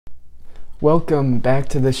Welcome back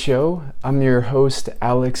to the show. I'm your host,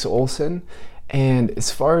 Alex Olson, and as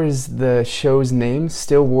far as the show's name,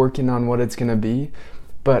 still working on what it's going to be,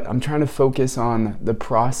 but I'm trying to focus on the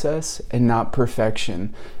process and not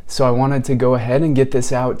perfection. So I wanted to go ahead and get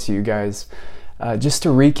this out to you guys. Just to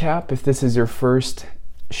recap, if this is your first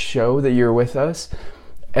show that you're with us,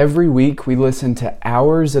 every week we listen to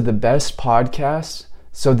hours of the best podcasts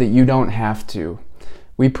so that you don't have to.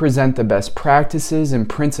 We present the best practices and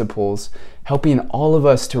principles, helping all of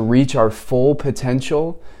us to reach our full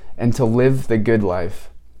potential and to live the good life.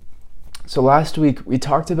 So last week we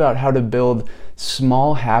talked about how to build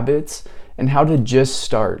small habits and how to just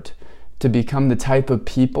start to become the type of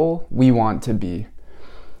people we want to be.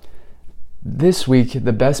 This week,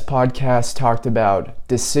 the best podcast talked about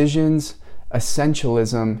decisions,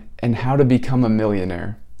 essentialism, and how to become a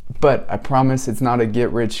millionaire. But I promise it's not a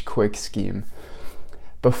get-rich-quick scheme.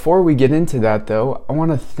 Before we get into that, though, I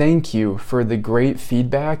want to thank you for the great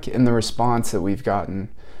feedback and the response that we've gotten.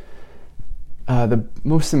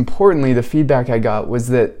 Most importantly, the feedback I got was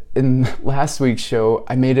that in last week's show,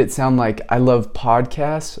 I made it sound like I love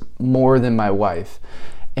podcasts more than my wife.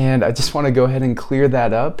 And I just want to go ahead and clear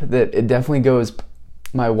that up, that it definitely goes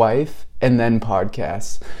my wife and then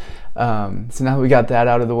podcasts. So now that we got that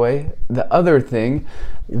out of the way, the other thing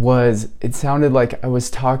was it sounded like I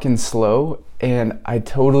was talking slow, and I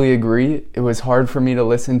totally agree. It was hard for me to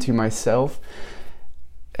listen to myself,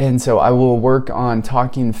 and so I will work on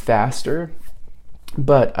talking faster.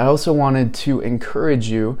 But I also wanted to encourage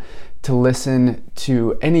you to listen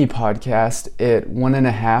to any podcast at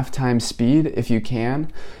 1.5 times speed if you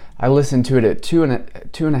can. I listen to it at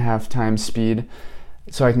 2.5 times speed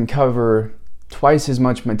so I can cover twice as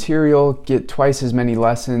much material, get twice as many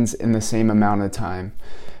lessons in the same amount of time.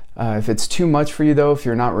 If it's too much for you though, if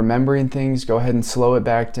you're not remembering things, go ahead and slow it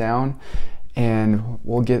back down and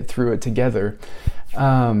we'll get through it together.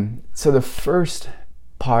 So the first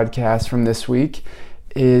podcast from this week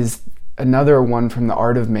is another one from The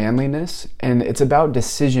Art of Manliness, and it's about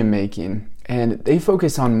decision making. And they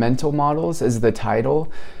focus on mental models as the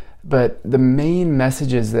title, but the main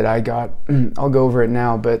messages that I got, I'll go over it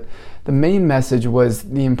now, but the main message was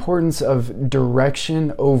the importance of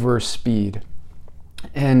direction over speed.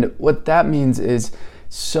 And what that means is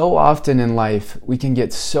so often in life, we can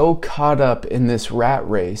get so caught up in this rat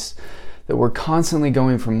race that we're constantly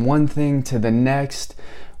going from one thing to the next.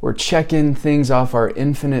 We're checking things off our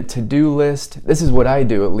infinite to-do list. This is what I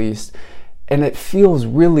do at least. And it feels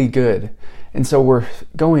really good. And so we're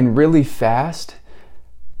going really fast,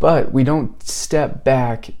 but we don't step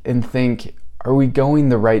back and think, are we going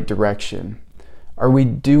the right direction? Are we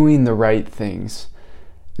doing the right things?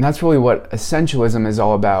 And that's really what essentialism is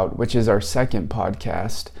all about, which is our second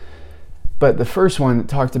podcast. But the first one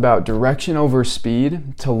talked about direction over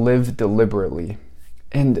speed to live deliberately.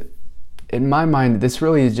 And in my mind, this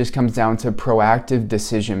really just comes down to proactive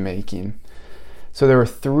decision making. So there are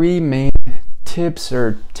 3 main tips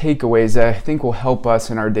or takeaways that I think will help us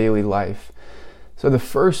in our daily life. So the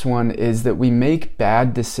first one is that we make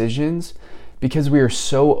bad decisions because we are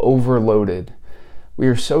so overloaded. We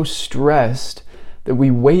are so stressed that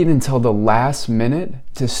we wait until the last minute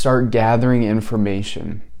to start gathering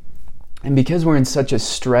information. And because we're in such a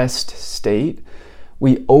stressed state,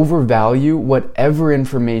 we overvalue whatever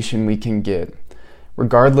information we can get,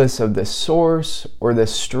 regardless of the source or the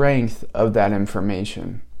strength of that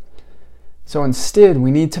information. So instead,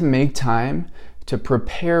 we need to make time to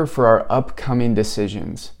prepare for our upcoming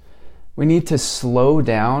decisions. We need to slow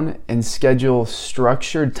down and schedule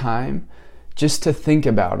structured time just to think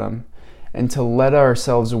about them and to let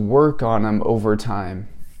ourselves work on them over time.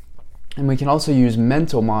 And we can also use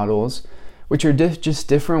mental models, which are just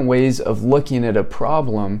different ways of looking at a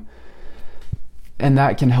problem, and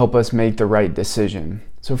that can help us make the right decision.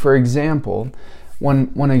 So for example,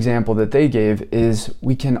 one example that they gave is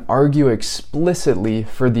we can argue explicitly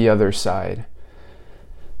for the other side.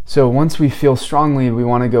 So once we feel strongly we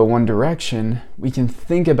want to go one direction, we can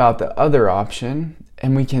think about the other option,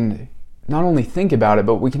 and we can not only think about it,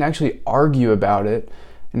 but we can actually argue about it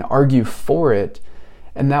and argue for it,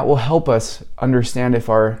 and that will help us understand if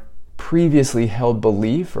our previously held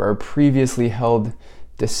belief or our previously held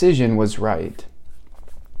decision was right.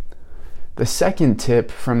 The second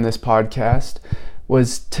tip from this podcast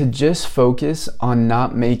was to just focus on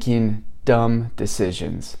not making dumb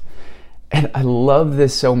decisions. And I love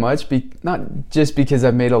this so much, not just because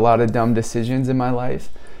I've made a lot of dumb decisions in my life,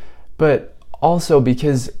 but also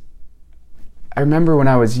because I remember when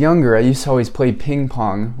I was younger, I used to always play ping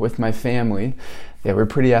pong with my family. Yeah, we're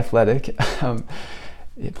pretty athletic,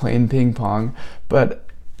 playing ping pong. But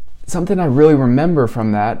something I really remember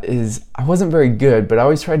from that is I wasn't very good, but I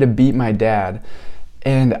always tried to beat my dad.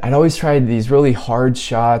 And I'd always tried these really hard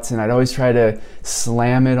shots, and I'd always try to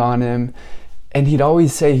slam it on him. And he'd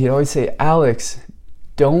always say, Alex,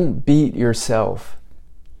 don't beat yourself.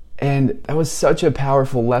 And that was such a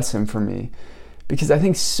powerful lesson for me, because I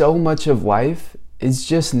think so much of life is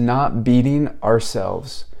just not beating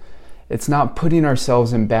ourselves. It's not putting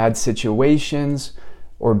ourselves in bad situations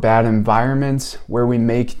or bad environments where we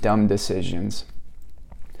make dumb decisions.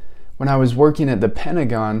 When I was working at the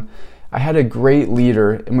Pentagon, I had a great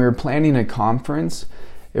leader, and we were planning a conference.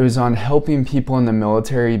 It was on helping people in the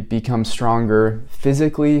military become stronger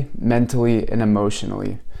physically, mentally, and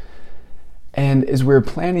emotionally. And as we were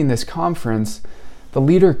planning this conference, the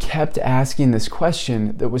leader kept asking this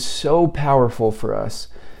question that was so powerful for us.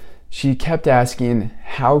 She kept asking,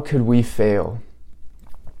 how could we fail?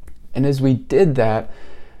 And as we did that,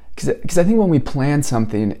 because I think when we plan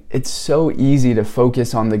something, it's so easy to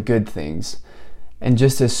focus on the good things and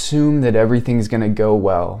just assume that everything's going to go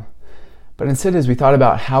well. But instead, as we thought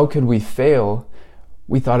about how could we fail,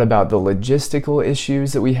 we thought about the logistical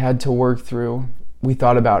issues that we had to work through. We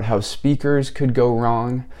thought about how speakers could go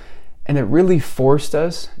wrong. And it really forced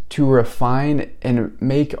us to refine and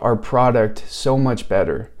make our product so much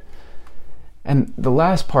better. And the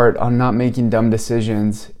last part on not making dumb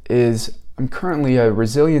decisions is I'm currently a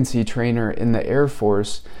resiliency trainer in the Air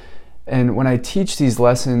Force. And when I teach these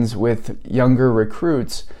lessons with younger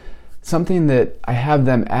recruits, something that I have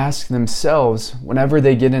them ask themselves whenever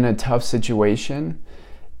they get in a tough situation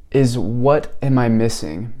is, what am I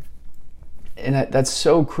missing? And that's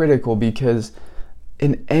so critical, because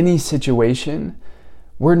in any situation,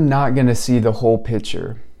 we're not going to see the whole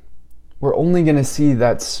picture. We're only going to see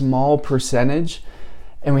that small percentage,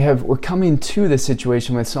 and we're coming to the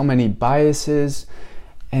situation with so many biases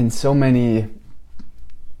and so much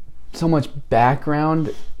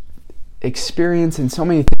background experience, and so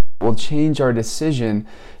many things that will change our decision,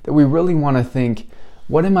 that we really want to think,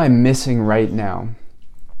 what am I missing right now?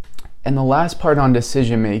 And the last part on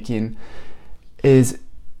decision making is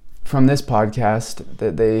from this podcast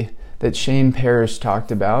that Shane Parrish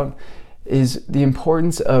talked about, is the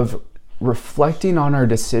importance of reflecting on our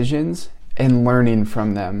decisions and learning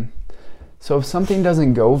from them. So if something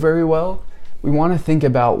doesn't go very well, we want to think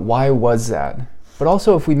about, why was that? But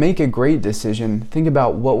also, if we make a great decision, think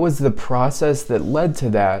about, what was the process that led to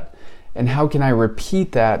that, and how can I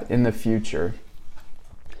repeat that in the future?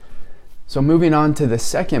 So moving on to the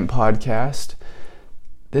second podcast,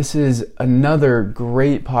 this is another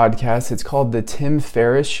great podcast. It's called The Tim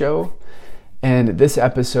Ferriss Show. And this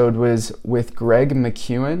episode was with Greg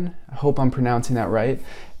McKeown. I hope I'm pronouncing that right.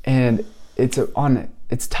 And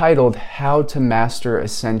it's titled How to Master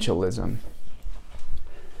Essentialism.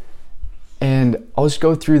 And I'll just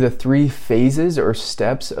go through the 3 phases or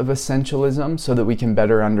steps of essentialism so that we can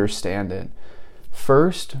better understand it.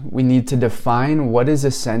 First, we need to define what is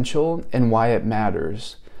essential and why it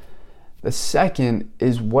matters. The second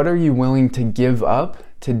is, what are you willing to give up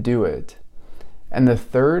to do it? And the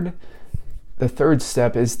third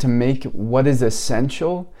step is to make what is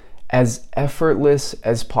essential as effortless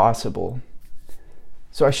as possible.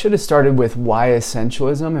 So I should have started with why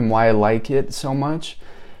essentialism and why I like it so much.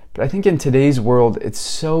 But I think in today's world, it's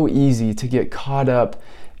so easy to get caught up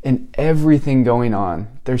in everything going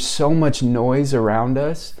on. There's so much noise around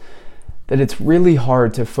us that it's really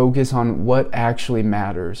hard to focus on what actually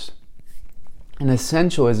matters. And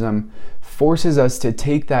essentialism forces us to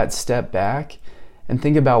take that step back and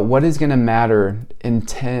think about what is going to matter in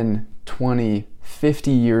 10, 20,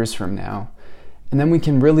 50 years from now. And then we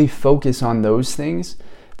can really focus on those things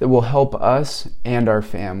that will help us and our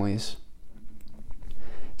families.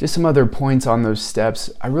 Just some other points on those steps.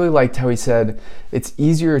 I really liked how he said it's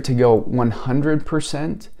easier to go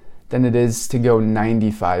 100% than it is to go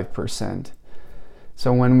 95%.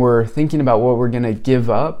 So when we're thinking about what we're going to give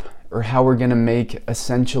up or how we're going to make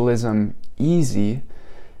essentialism easy,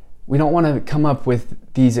 we don't want to come up with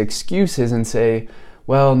these excuses and say,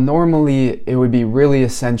 well, normally it would be really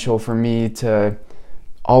essential for me to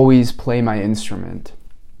always play my instrument.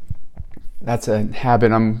 That's a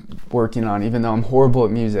habit I'm working on. Even though I'm horrible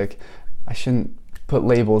at music, I shouldn't put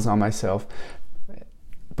labels on myself.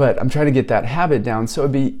 But I'm trying to get that habit down. So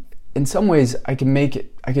it'd be, in some ways, I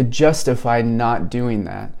could justify not doing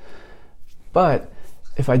that. But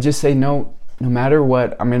if I just say no matter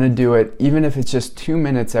what, I'm going to do it, even if it's just 2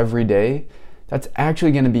 minutes every day, that's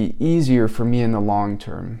actually going to be easier for me in the long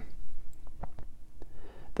term.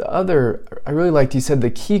 I really liked, he said the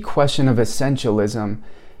key question of essentialism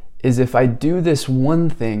is, if I do this one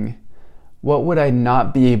thing, what would I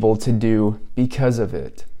not be able to do because of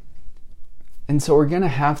it? And so we're going to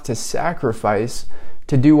have to sacrifice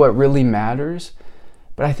to do what really matters.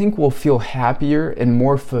 But I think we'll feel happier and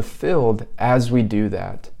more fulfilled as we do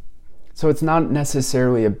that. So it's not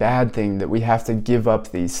necessarily a bad thing that we have to give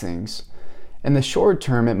up these things. In the short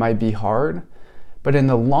term, it might be hard, but in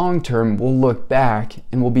the long term, we'll look back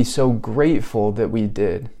and we'll be so grateful that we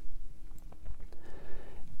did.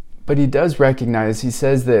 But he does recognize, he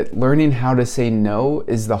says that learning how to say no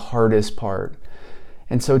is the hardest part.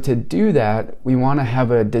 And so to do that, we want to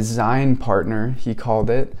have a design partner, he called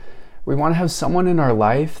it. We want to have someone in our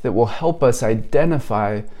life that will help us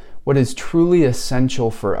identify what is truly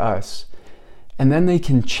essential for us. And then they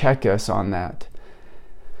can check us on that.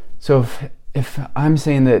 So if I'm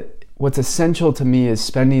saying that what's essential to me is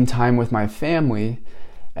spending time with my family,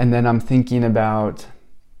 and then I'm thinking about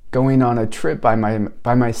going on a trip by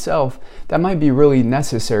myself, that might be really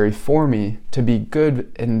necessary for me to be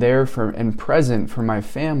good and there for and present for my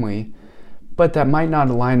family, but that might not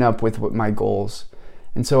line up with what my goals.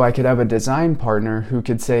 And so I could have a design partner who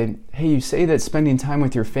could say, hey, you say that spending time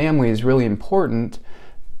with your family is really important,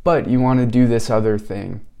 but you want to do this other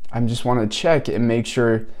thing. I just want to check and make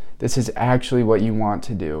sure this is actually what you want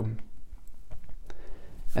to do.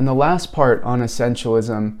 And the last part on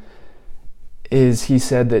essentialism is he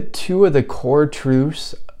said that two of the core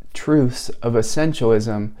truths of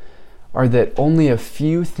essentialism are that only a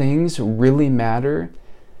few things really matter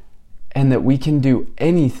and that we can do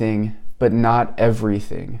anything but not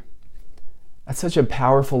everything. That's such a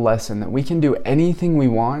powerful lesson, that we can do anything we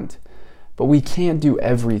want, but we can't do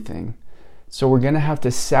everything. So we're going to have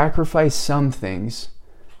to sacrifice some things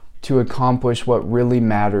to accomplish what really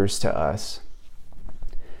matters to us.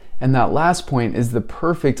 And that last point is the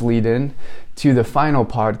perfect lead-in to the final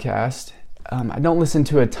podcast. I don't listen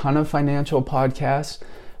to a ton of financial podcasts,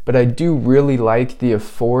 but I do really like the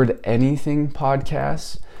Afford Anything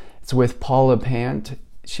podcast. It's with Paula Pant.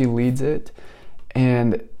 She leads it.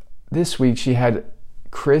 And this week she had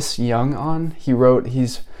Chris Young on.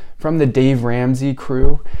 He's from the Dave Ramsey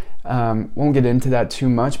crew. Won't get into that too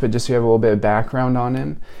much, but just so you have a little bit of background on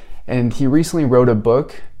him. And he recently wrote a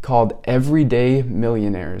book called Everyday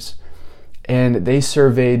Millionaires. And they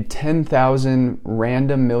surveyed 10,000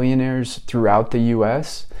 random millionaires throughout the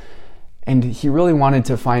US. And he really wanted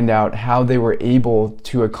to find out how they were able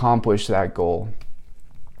to accomplish that goal.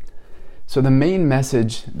 So the main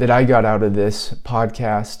message that I got out of this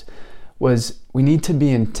podcast was we need to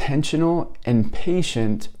be intentional and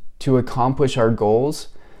patient to accomplish our goals,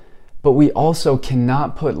 but we also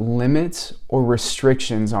cannot put limits or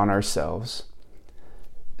restrictions on ourselves.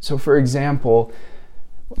 So for example,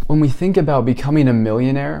 when we think about becoming a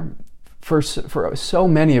millionaire, for so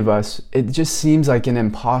many of us, it just seems like an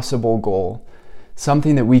impossible goal,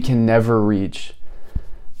 something that we can never reach.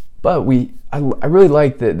 But I really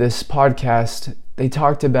like that this podcast, they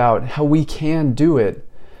talked about how we can do it,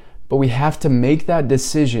 but we have to make that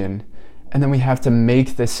decision, and then we have to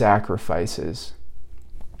make the sacrifices.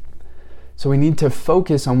 So we need to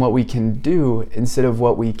focus on what we can do instead of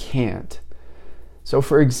what we can't. So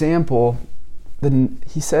for example,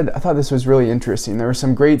 he said, I thought this was really interesting. There were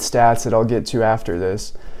some great stats that I'll get to after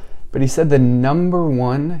this, but he said the number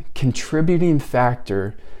one contributing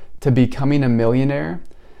factor to becoming a millionaire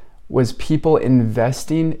was people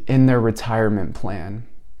investing in their retirement plan.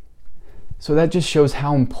 So that just shows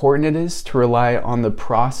how important it is to rely on the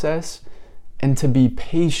process and to be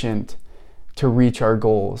patient to reach our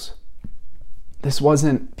goals.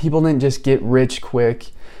 People didn't just get rich quick.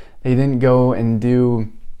 They didn't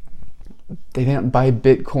buy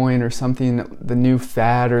Bitcoin or something, the new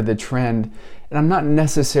fad or the trend. And I'm not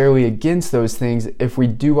necessarily against those things if we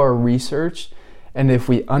do our research and if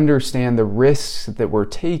we understand the risks that we're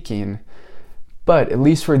taking. But at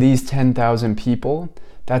least for these 10,000 people,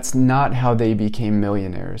 that's not how they became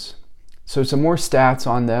millionaires. So some more stats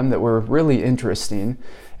on them that were really interesting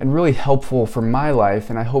and really helpful for my life,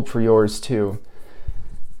 and I hope for yours too.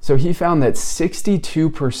 So he found that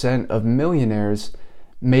 62% of millionaires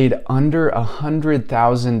made under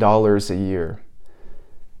 $100,000 a year.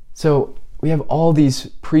 So we have all these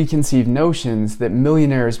preconceived notions that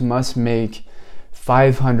millionaires must make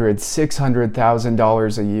 $500,000,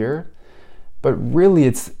 $600,000 a year, but really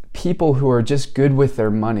it's people who are just good with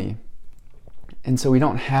their money. And so we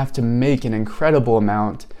don't have to make an incredible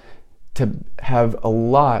amount to have a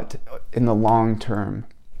lot in the long term.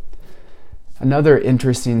 Another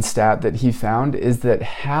interesting stat that he found is that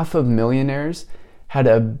half of millionaires had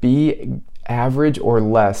a B average or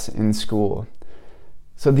less in school.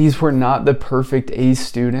 So these were not the perfect A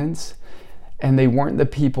students, and they weren't the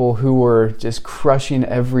people who were just crushing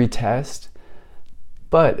every test,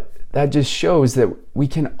 but that just shows that we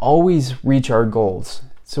can always reach our goals.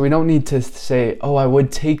 So we don't need to say, oh, I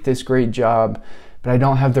would take this great job, but I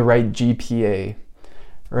don't have the right GPA,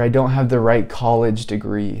 or I don't have the right college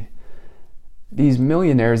degree. These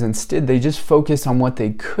millionaires, instead, they just focused on what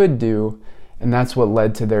they could do, and that's what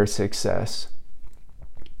led to their success.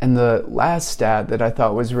 And the last stat that I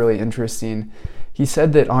thought was really interesting, he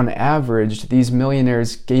said that on average, these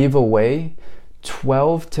millionaires gave away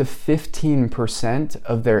 12 to 15%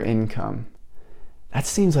 of their income. That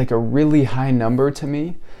seems like a really high number to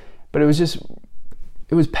me, but it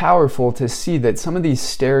was powerful to see that some of these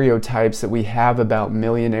stereotypes that we have about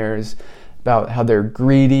millionaires, about how they're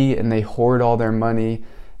greedy and they hoard all their money,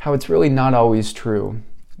 how it's really not always true.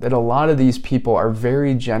 That a lot of these people are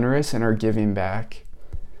very generous and are giving back.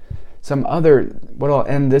 What I'll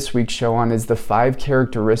end this week's show on is the 5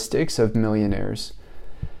 characteristics of millionaires.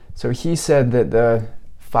 So he said that the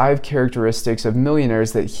 5 characteristics of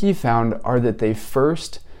millionaires that he found are that they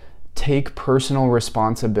first take personal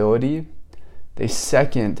responsibility. They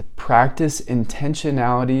second, practice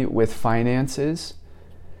intentionality with finances.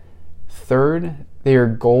 Third, they are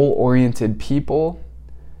goal-oriented people.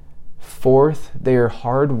 Fourth, they are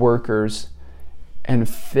hard workers. And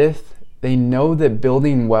fifth, they know that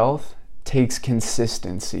building wealth takes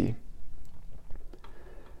consistency.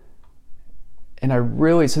 And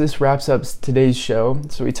so this wraps up today's show.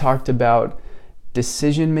 So we talked about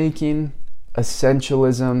decision-making,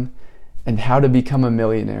 essentialism, and how to become a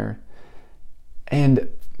millionaire. And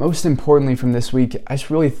most importantly from this week, I just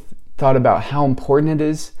really thought about how important it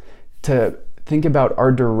is to think about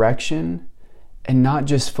our direction and not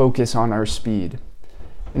just focus on our speed.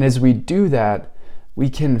 And as we do that, we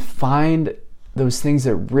can find those things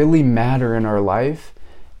that really matter in our life,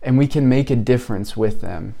 and we can make a difference with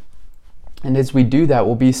them. And as we do that,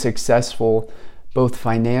 we'll be successful both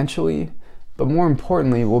financially, but more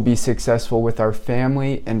importantly, we'll be successful with our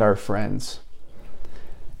family and our friends.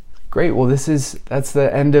 Great, well that's the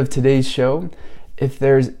end of today's show. If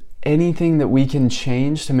there's anything that we can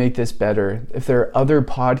change to make this better, if there are other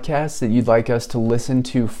podcasts that you'd like us to listen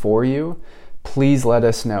to for you, please let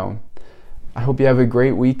us know. I hope you have a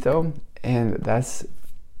great week though, and that's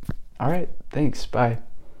all right. Thanks, bye.